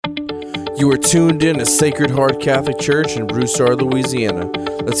You are tuned in to Sacred Heart Catholic Church in Broussard, Louisiana.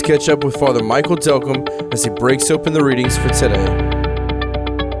 Let's catch up with Father Michael Delcom as he breaks open the readings for today.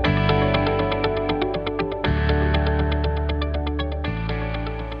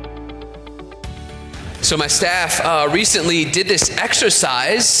 So my staff recently did this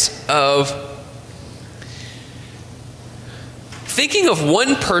exercise of thinking of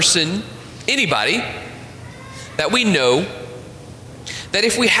one person, anybody, that we know, that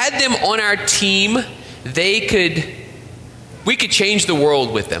if we had them on our team, we could change the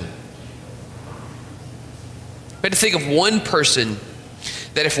world with them. We had to think of one person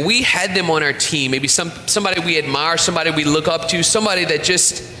that if we had them on our team, maybe somebody we admire, somebody we look up to, somebody that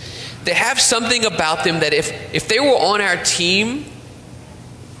they have something about them that if they were on our team,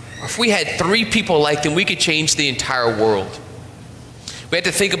 or if we had 3 people like them, we could change the entire world. We had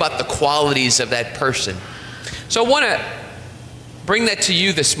to think about the qualities of that person. So I want to bring that to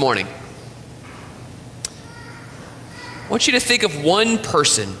you this morning. I want you to think of one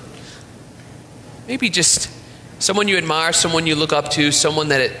person, maybe just someone you admire, someone you look up to, someone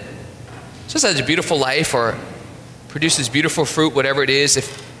that just has a beautiful life or produces beautiful fruit, whatever it is.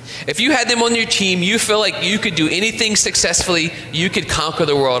 If you had them on your team, you feel like you could do anything successfully, you could conquer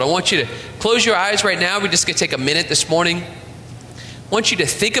the world. I want you to close your eyes right now. We're just going to take a minute this morning. I want you to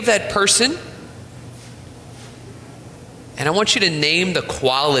think of that person, and I want you to name the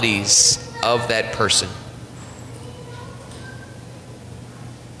qualities of that person.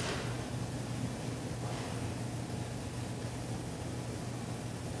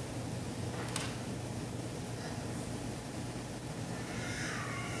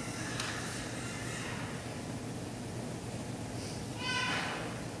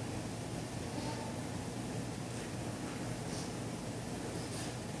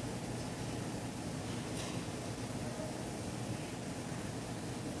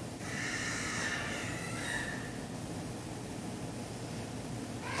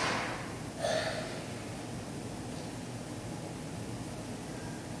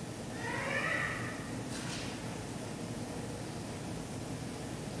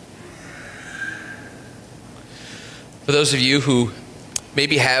 For those of you who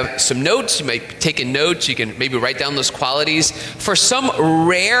maybe have some notes, you might be taking notes, you can maybe write down those qualities. For some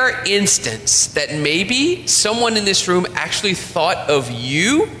rare instance that maybe someone in this room actually thought of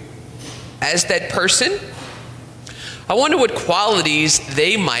you as that person, I wonder what qualities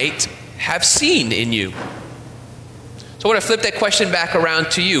they might have seen in you. So I want to flip that question back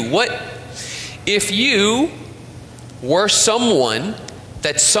around to you. What if you were someone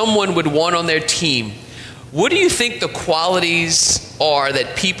that someone would want on their team? What do you think the qualities are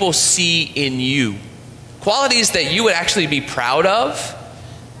that people see in you? Qualities that you would actually be proud of,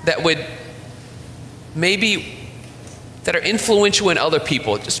 that are influential in other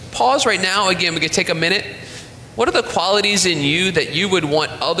people. Just pause right now. Again, we could take a minute. What are the qualities in you that you would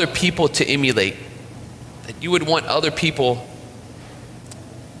want other people to emulate? That you would want other people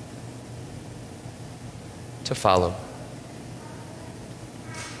to follow?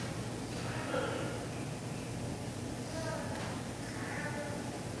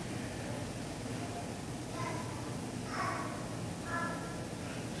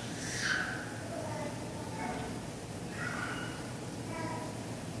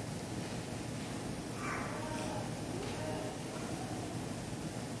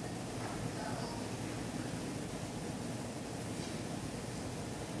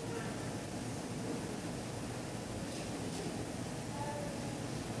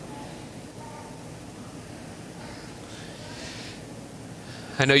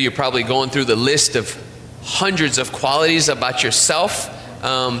 I know you're probably going through the list of hundreds of qualities about yourself.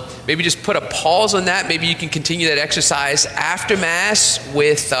 Maybe just put a pause on that. Maybe you can continue that exercise after Mass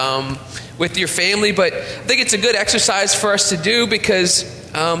with your family. But I think it's a good exercise for us to do because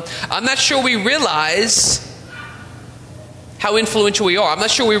I'm not sure we realize how influential we are. I'm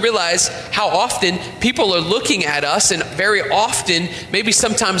not sure we realize how often people are looking at us and very often, maybe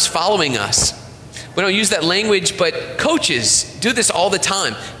sometimes following us. We don't use that language, but coaches do this all the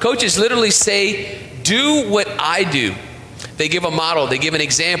time. Coaches literally say, do what I do. They give a model, they give an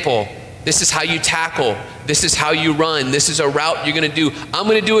example. This is how you tackle. This is how you run. This is a route you're going to do. I'm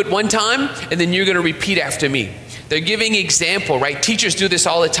going to do it one time, and then you're going to repeat after me. They're giving example, right? Teachers do this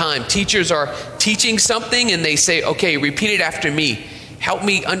all the time. Teachers are teaching something, and they say, okay, repeat it after me. Help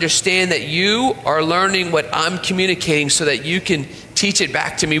me understand that you are learning what I'm communicating so that you can teach it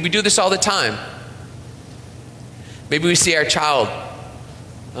back to me. We do this all the time. Maybe we see our child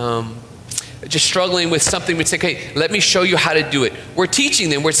just struggling with something. We'd say, okay, let me show you how to do it. We're teaching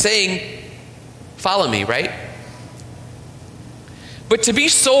them. We're saying, follow me, right? But to be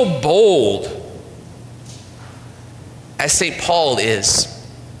so bold as St. Paul is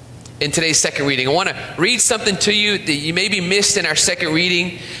in today's second reading, I want to read something to you that you maybe missed in our second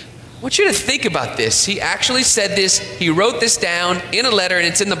reading. I want you to think about this. He actually said this. He wrote this down in a letter, and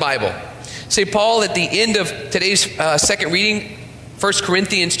it's in the Bible. St. Paul, at the end of today's second reading, 1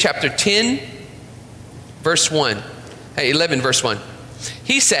 Corinthians chapter 10, verse 1. 11, verse 1.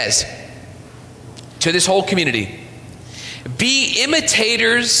 He says to this whole community, "Be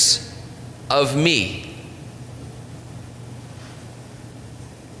imitators of me."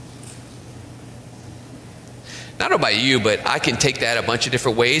 I don't know about you, but I can take that a bunch of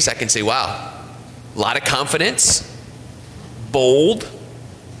different ways. I can say, wow, a lot of confidence, bold.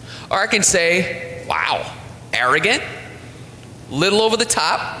 Or I can say, wow, arrogant, little over the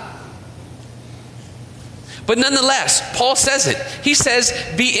top. But nonetheless, Paul says it. He says,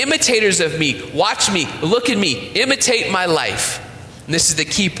 be imitators of me. Watch me, look at me, imitate my life. And this is the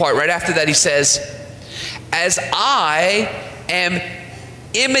key part. Right after that, he says, as I am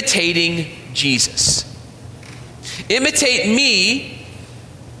imitating Jesus. Imitate me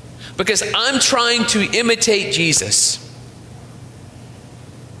because I'm trying to imitate Jesus.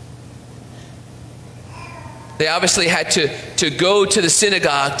 They obviously had to go to the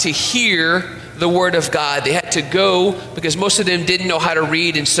synagogue to hear the word of God. They had to go because most of them didn't know how to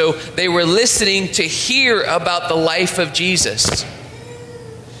read, and so they were listening to hear about the life of Jesus.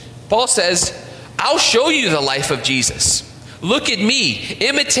 Paul says, I'll show you the life of Jesus. Look at me,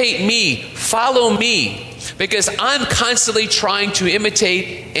 imitate me, follow me. Because I'm constantly trying to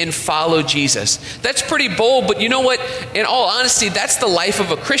imitate and follow Jesus. That's pretty bold, but you know what? In all honesty, that's the life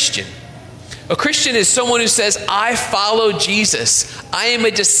of a Christian. A Christian is someone who says, I follow Jesus. I am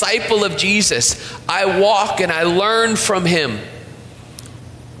a disciple of Jesus. I walk and I learn from him.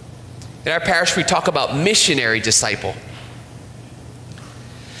 In our parish, we talk about missionary disciple.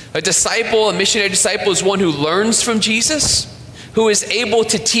 A disciple, a missionary disciple, is one who learns from Jesus, who is able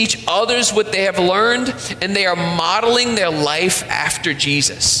to teach others what they have learned, and they are modeling their life after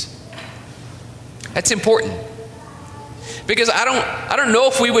Jesus. That's important. Because I don't know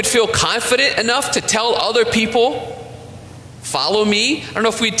if we would feel confident enough to tell other people, follow me. I don't know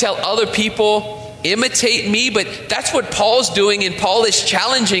if we'd tell other people, imitate me, but that's what Paul's doing, and Paul is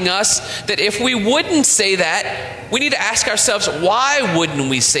challenging us that if we wouldn't say that, we need to ask ourselves, why wouldn't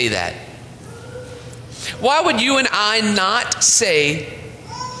we say that? Why would you and I not say,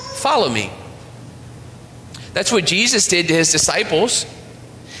 follow me? That's what Jesus did to his disciples.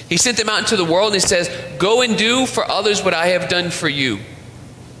 He sent them out into the world and he says, go and do for others what I have done for you.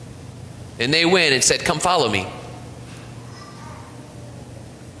 And they went and said, come follow me.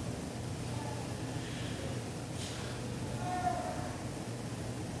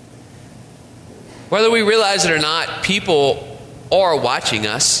 Whether we realize it or not, people are watching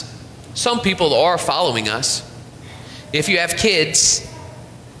us. Some people are following us. If you have kids,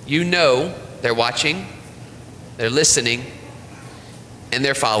 you know they're watching, they're listening, and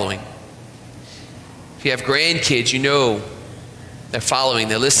they're following. If you have grandkids, you know they're following,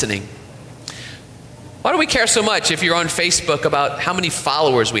 they're listening. Why do we care so much if you're on Facebook about how many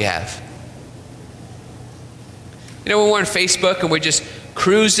followers we have? You know, when we're on Facebook and we're just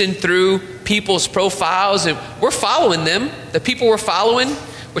cruising through people's profiles and we're following them, the people we're following,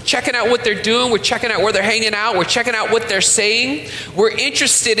 we're checking out what they're doing. We're checking out where they're hanging out. We're checking out what they're saying. We're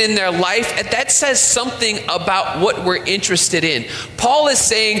interested in their life. And that says something about what we're interested in. Paul is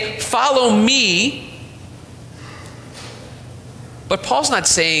saying, follow me. But Paul's not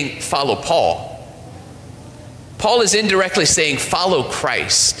saying, follow Paul. Paul is indirectly saying, follow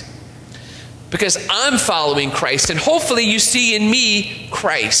Christ. Because I'm following Christ. And hopefully you see in me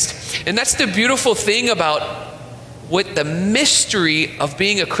Christ. And that's the beautiful thing about what the mystery of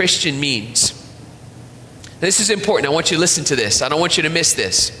being a Christian means. This is important. I want you to listen to this. I don't want you to miss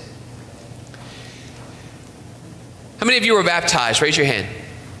this. How many of you were baptized? Raise your hand.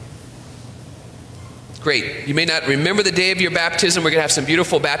 Great. You may not remember the day of your baptism. We're going to have some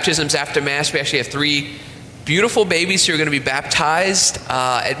beautiful baptisms after Mass. We actually have 3 beautiful babies who are going to be baptized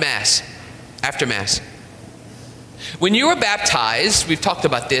at Mass, after Mass. When you were baptized, we've talked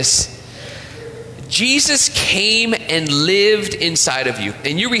about this, Jesus came and lived inside of you,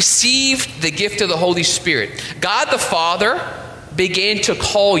 and you received the gift of the Holy Spirit. God the Father began to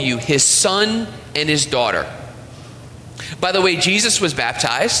call you his son and his daughter. By the way, Jesus was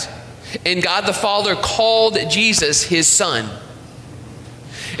baptized, and God the Father called Jesus his son.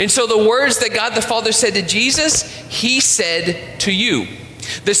 And so the words that God the Father said to Jesus, he said to you.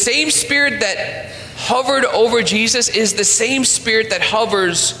 The same Spirit that hovered over Jesus is the same Spirit that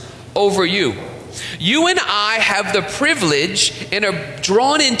hovers over you. You and I have the privilege and are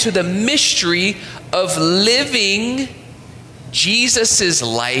drawn into the mystery of living Jesus'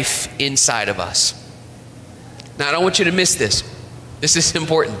 life inside of us. Now, I don't want you to miss this. This is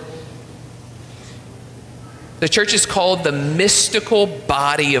important. The church is called the mystical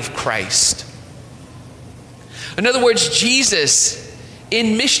body of Christ. In other words, Jesus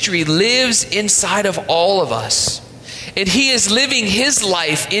in mystery lives inside of all of us. And he is living his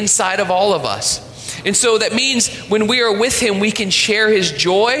life inside of all of us. And so that means when we are with him, we can share his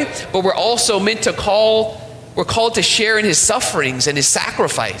joy, but we're also we're called to share in his sufferings and his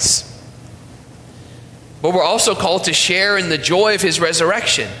sacrifice. But we're also called to share in the joy of his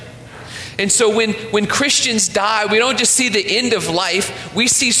resurrection. And so when Christians die, we don't just see the end of life. We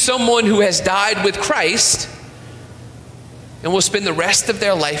see someone who has died with Christ and will spend the rest of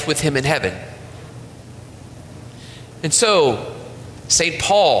their life with him in heaven. And so, St.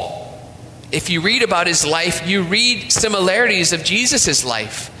 Paul, if you read about his life, you read similarities of Jesus'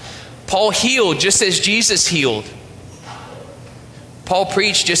 life. Paul healed just as Jesus healed. Paul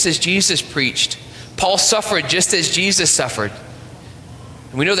preached just as Jesus preached. Paul suffered just as Jesus suffered.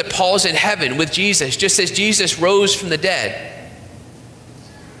 And we know that Paul's in heaven with Jesus, just as Jesus rose from the dead.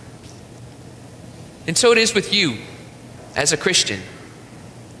 And so it is with you as a Christian.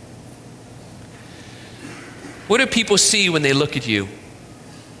 What do people see when they look at you?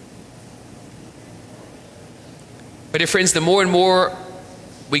 My dear friends, the more and more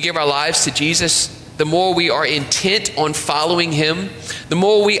we give our lives to Jesus, the more we are intent on following him, the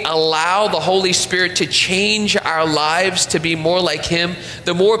more we allow the Holy Spirit to change our lives to be more like him,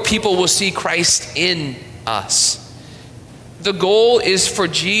 the more people will see Christ in us. The goal is for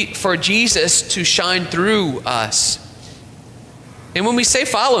Jesus to shine through us. And when we say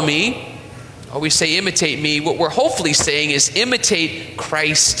follow me, or we say imitate me, what we're hopefully saying is imitate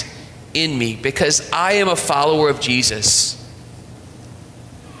Christ in me, because I am a follower of Jesus.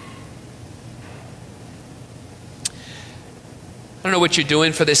 I don't know what you're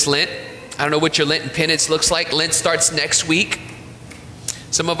doing for this Lent. I don't know what your Lenten penance looks like. Lent starts next week.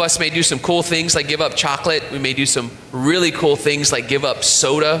 Some of us may do some cool things like give up chocolate. We may do some really cool things like give up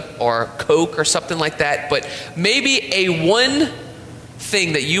soda or Coke or something like that. But maybe a one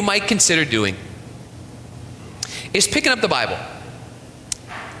thing that you might consider doing is picking up the Bible.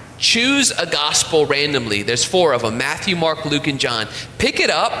 Choose a gospel randomly. There's 4 of them: Matthew, Mark, Luke, and John. Pick it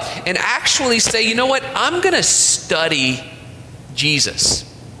up and actually say, you know what? I'm going to study Jesus.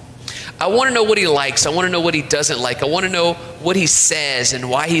 I want to know what he likes. I want to know what he doesn't like. I want to know what he says and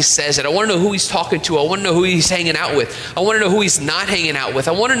why he says it. I want to know who he's talking to. I want to know who he's hanging out with. I want to know who he's not hanging out with.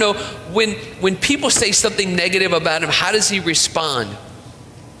 I want to know when people say something negative about him, how does he respond?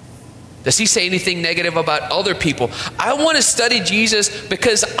 Does he say anything negative about other people? I want to study Jesus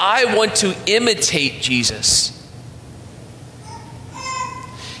because I want to imitate Jesus.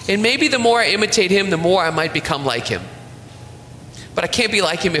 And maybe the more I imitate him, the more I might become like him. But I can't be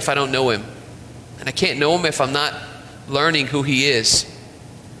like him if I don't know him. And I can't know him if I'm not learning who he is.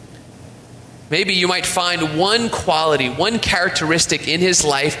 Maybe you might find one quality, one characteristic in his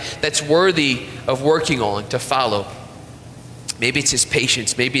life that's worthy of working on to follow. Maybe it's his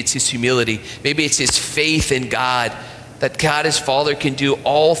patience. Maybe it's his humility. Maybe it's his faith in God, that God his Father can do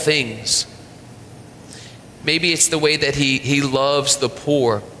all things. Maybe it's the way that he loves the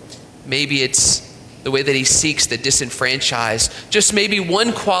poor. Maybe it's the way that he seeks the disenfranchised. Just maybe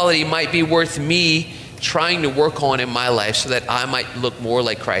one quality might be worth me trying to work on in my life so that I might look more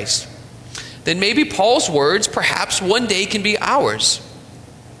like Christ. Then maybe Paul's words perhaps one day can be ours.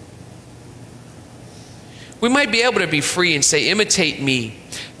 We might be able to be free and say, imitate me,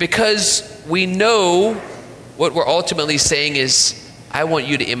 because we know what we're ultimately saying is, I want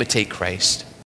you to imitate Christ.